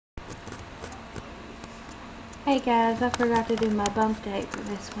Hey guys, I forgot to do my bump date for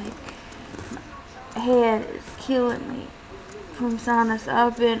this week. My head is killing me from sinus.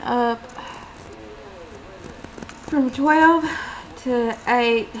 I've been up from 12 to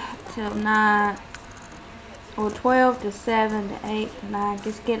 8 till 9. Well, 12 to 7 to 8 to 9.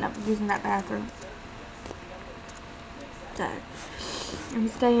 Just getting up and using that bathroom. So, I'm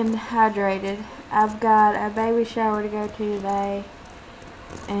staying hydrated. I've got a baby shower to go to today.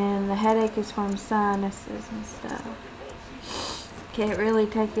 And the headache is from sinuses and stuff. Can't really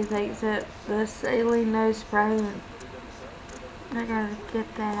take anything except the saline nose spray. And I gotta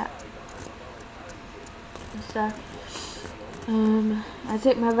get that and stuff. I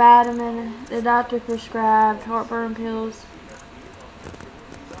took my vitamin. The doctor prescribed heartburn pills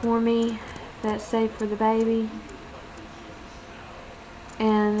for me. That's safe for the baby.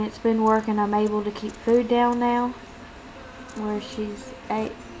 And it's been working. I'm able to keep food down now. Where she's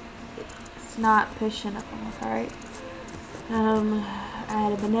 8, it's not pushing up on her, right? I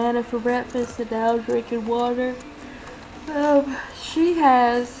had a banana for breakfast and now I'm drinking water. She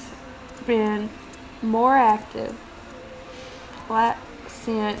has been more active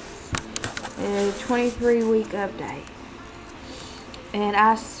since a 23-week update. And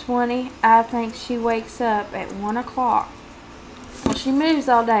I think she wakes up at 1 o'clock. Well, she moves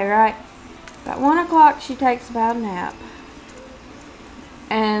all day, right? About 1 o'clock she takes about a nap.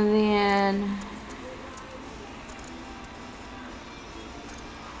 And then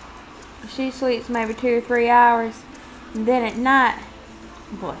she sleeps maybe 2 or 3 hours. And then at night,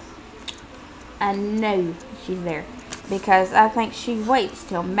 boy, I know she's there. Because I think she waits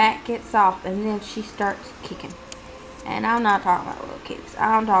till Matt gets off and then she starts kicking. And I'm not talking about little kicks.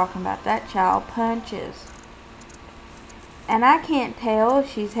 I'm talking about that child punches. And I can't tell if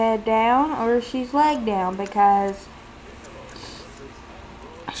she's head down or if she's leg down because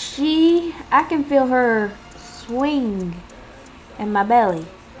I can feel her swing in my belly.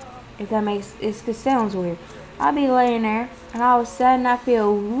 If that makes, it sounds weird. I'll be laying there and all of a sudden I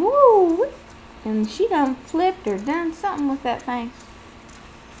feel woo, and she done flipped or done something with that thing.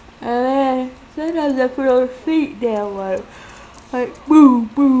 And then sometimes I feel her feet down low, like boo,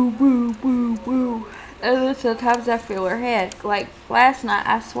 boo, boo, boo, boo. And then sometimes I feel her head. Like last night,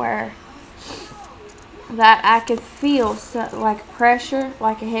 I swear that I could feel like pressure,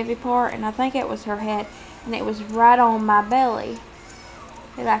 like a heavy part, and I think it was her head, and it was right on my belly,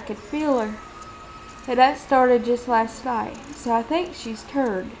 and I could feel her. And that started just last night, so I think she's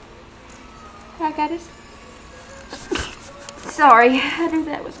turned. I got this. Sorry, I knew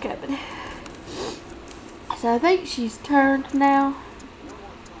that was coming. So I think she's turned now.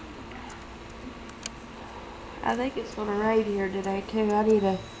 I think it's gonna rain here today too. I need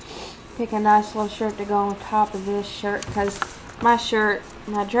to pick a nice little shirt to go on top of this shirt because my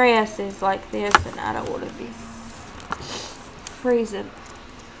dress is like this and I don't want to be freezing.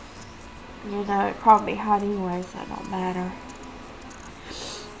 You know, it'd probably be hot anyway, so it don't matter.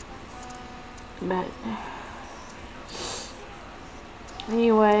 But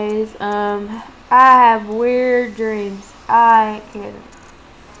anyways, I have weird dreams. I ain't kidding.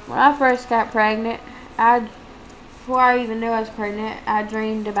 When I first got pregnant, before I even knew I was pregnant, I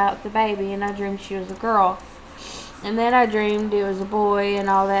dreamed about the baby, and I dreamed she was a girl. And then I dreamed it was a boy and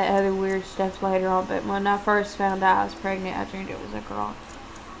all that other weird stuff later on. But when I first found out I was pregnant, I dreamed it was a girl.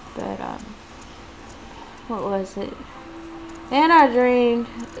 But, what was it? Then I dreamed,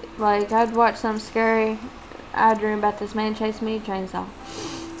 like, I'd watch something scary. I dreamed about this man chasing me, chainsaw.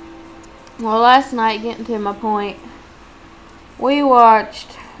 Well, last night, getting to my point, we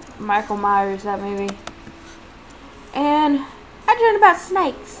watched Michael Myers, that movie. And I dreamed about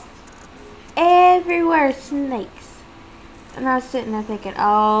snakes. Everywhere snakes. And I was sitting there thinking,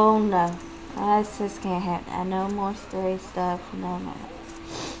 oh no, this just can't happen. No more scary stuff, no.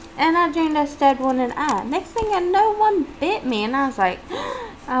 And I dreamed I stabbed one in the eye. Next thing I know, one bit me, and I was like,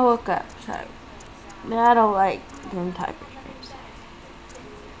 I woke up. So, but I don't like them type of dreams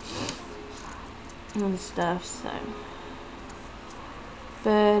and stuff. So,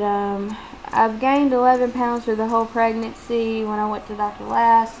 but I've gained 11 pounds for the whole pregnancy. When I went to the doctor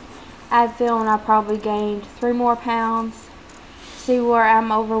last, I had a feeling I probably gained 3 more pounds. See where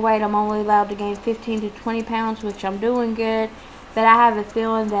I'm overweight, I'm only allowed to gain 15 to 20 pounds, which I'm doing good. But I have a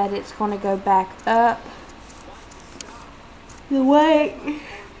feeling that it's going to go back up. The weight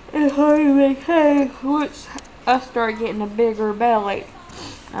is hard to maintain once I start getting a bigger belly.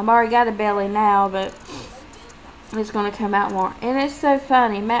 I've already got a belly now, but it's going to come out more. And it's so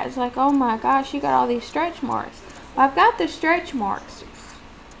funny. Matt's like, oh my gosh, you got all these stretch marks. Well, I've got the stretch marks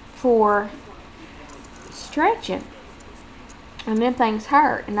for stretching. And them things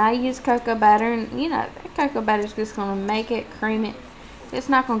hurt. And I use cocoa butter, and you know, that cocoa butter is just going to make it, cream it. It's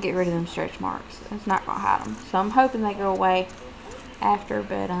not going to get rid of them stretch marks. It's not going to hide them. So I'm hoping they go away after,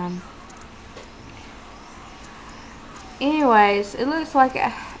 but anyways, it looks like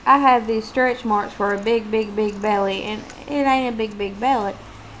I have these stretch marks for a big belly, and it ain't a big belly.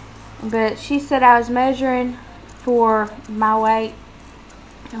 But she said I was measuring for my weight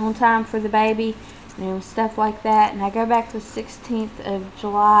on time for the baby and stuff like that, and I go back the 16th of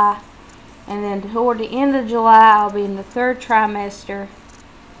July, and then toward the end of July I'll be in the 3rd trimester,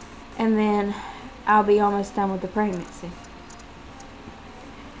 and then I'll be almost done with the pregnancy.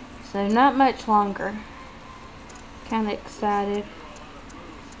 So not much longer. Kind of excited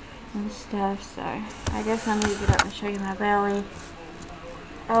and stuff, so I guess I need to get up and show you my belly.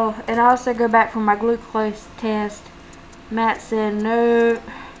 Oh, and I also go back for my glucose test. Matt said no,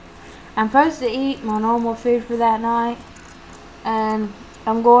 I'm supposed to eat my normal food for that night, and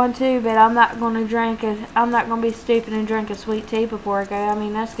I'm going to, but I'm not going to drink it. I'm not going to be stupid and drink a sweet tea before I go. I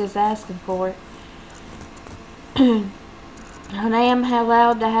mean, that's just asking for it. And I am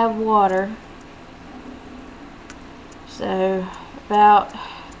allowed to have water. So about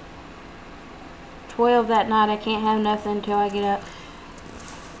 12 that night, I can't have nothing until I get up.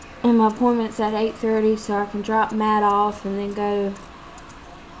 And my appointment's at 8:30, so I can drop Matt off and then go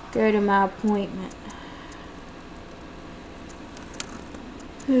to my appointment.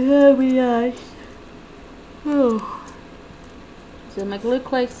 That'll be nice. Oh. So my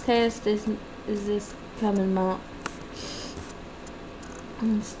glucose test is this coming month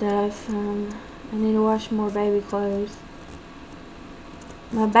and stuff. I need to wash more baby clothes.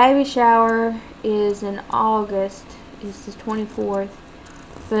 My baby shower is in August. It's the 24th.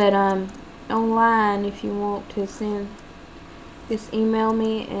 But online, if you want to send, just email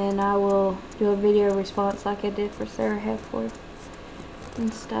me and I will do a video response like I did for Sarah Hepworth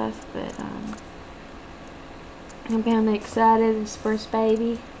and stuff. But I'm kind of excited. It's first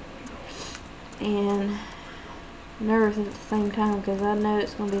baby and nervous at the same time because I know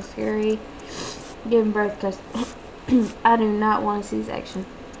it's going to be scary giving birth, because I do not want a C-section.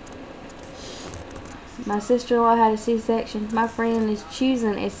 My sister-in-law had a C-section. My friend is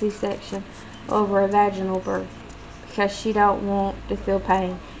choosing a C-section over a vaginal birth because she don't want to feel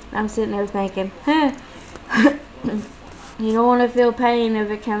pain. And I'm sitting there thinking, you don't want to feel pain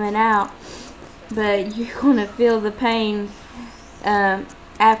of it coming out, but you're going to feel the pain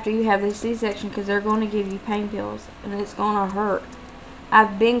after you have the C-section, because they're going to give you pain pills and it's going to hurt.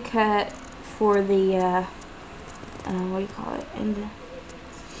 I've been cut for the what do you call it, in the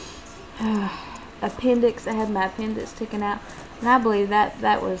appendix. I had my appendix taken out, and I believe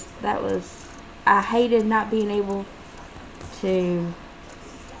that was I hated not being able to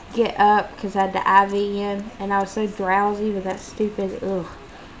get up because I had the IV in, and I was so drowsy with that stupid I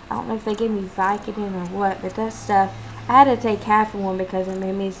don't know if they gave me Vicodin or what, but that stuff, I had to take half of one because it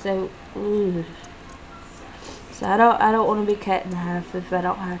made me so So I don't want to be cut in half if I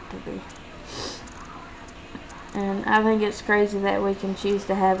don't have to be. And I think it's crazy that we can choose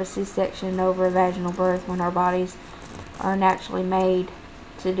to have a C-section over a vaginal birth when our bodies are naturally made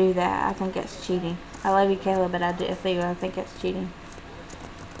to do that. I think that's cheating. I love you, Kayla, but I think that's cheating.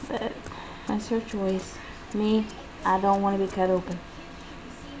 But that's her choice. Me, I don't want to be cut open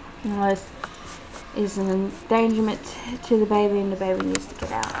unless it's an endangerment to the baby and the baby needs to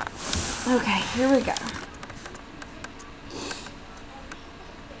get out. Okay, here we go.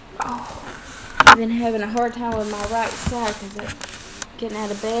 Oh. I've been having a hard time with my right side because it's getting out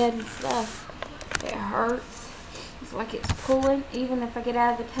of bed and stuff. It hurts. It's like it's pulling. Even if I get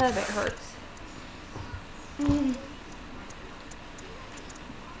out of the tub, it hurts. And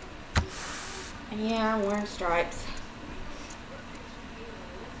yeah, I'm wearing stripes.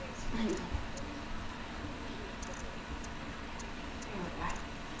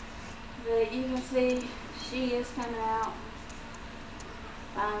 But you can see she is coming out.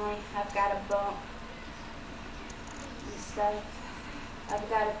 Finally, I've got a bump and stuff. I've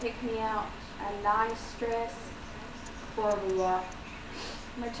got to pick me out a nice dress for the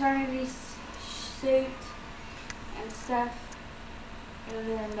maternity suit and stuff, and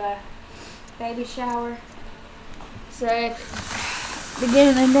then the baby shower. So at the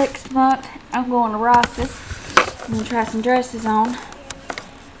beginning of next month, I'm going to Ross's. I'm going to try some dresses on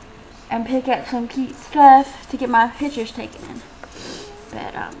and pick up some cute stuff to get my pictures taken in.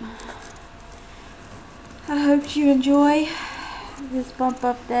 But I hope you enjoy this bump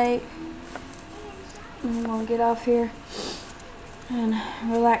update. I'm going to get off here and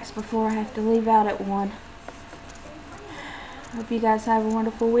relax before I have to leave out at 1. Hope you guys have a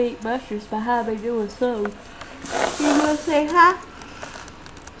wonderful week. Buster's behind me doing so. You gonna say hi?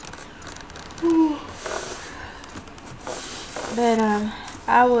 But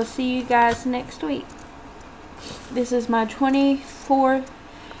I will see you guys next week. This is my 4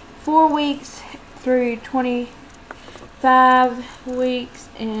 weeks through 25 weeks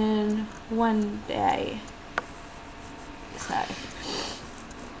in 1 day. So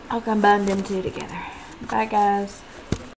I'll combine them two together. Bye guys.